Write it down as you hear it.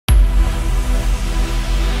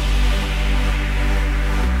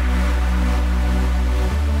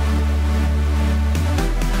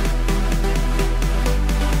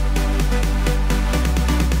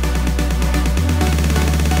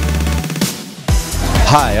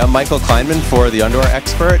Hi, I'm Michael Kleinman for The Underwear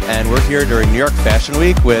Expert, and we're here during New York Fashion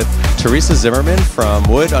Week with Teresa Zimmerman from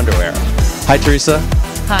Wood Underwear. Hi, Teresa.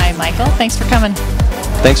 Hi, Michael. Thanks for coming.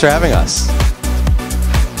 Thanks for having us.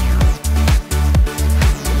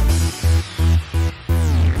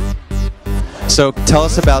 So tell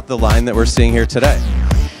us about the line that we're seeing here today.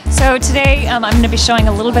 So today I'm going to be showing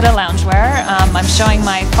a little bit of loungewear. I'm showing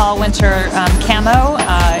my fall-winter camo.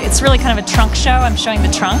 It's really kind of a trunk show. I'm showing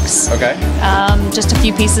the trunks. Okay. Just a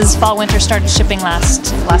few pieces. Fall-winter started shipping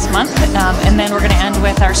last month. And then we're going to end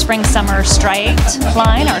with our spring-summer striped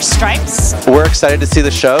line, our stripes. We're excited to see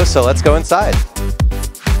the show, so let's go inside.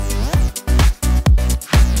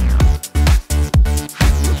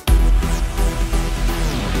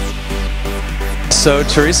 So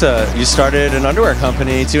Teresa, you started an underwear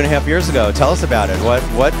company 2.5 years ago. Tell us about it.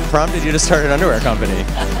 What prompted you to start an underwear company?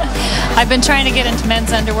 I've been trying to get into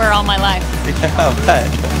men's underwear all my life. Yeah, I'll bet.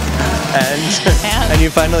 And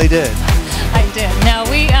you finally did. I did. No,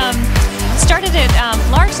 we started it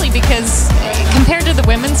largely because compared to the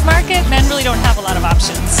women's market, men really don't have a lot of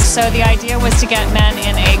options. So the idea was to get men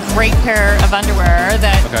in a great pair of underwear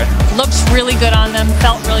that looked really good on them,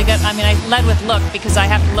 felt really good. I mean, I led with look because I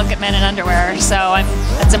have to look at men in underwear, so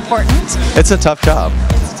that's important. It's a tough job.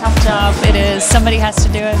 It's a tough job. It is. Somebody has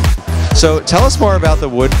to do it. So tell us more about the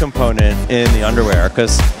wood component in the underwear,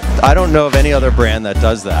 because I don't know of any other brand that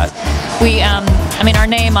does that. I mean, our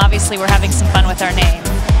name, obviously, we're having some fun with our name.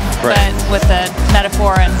 Right. But with the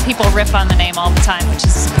metaphor, and people riff on the name all the time, which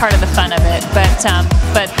is part of the fun of it.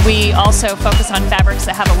 But we also focus on fabrics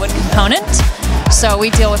that have a wood component. So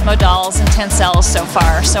we deal with modals and tencels so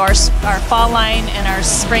far. So our fall line and our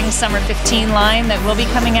spring-summer 15 line that will be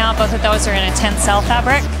coming out, both of those are in a tencel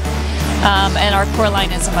fabric. And our core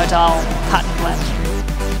line is a modal cotton blend.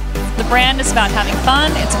 The brand is about having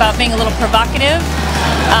fun. It's about being a little provocative.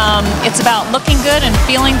 It's about looking good and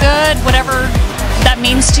feeling good, whatever that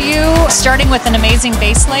means to you, starting with an amazing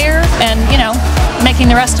base layer and, making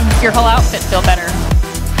the rest of your whole outfit feel better.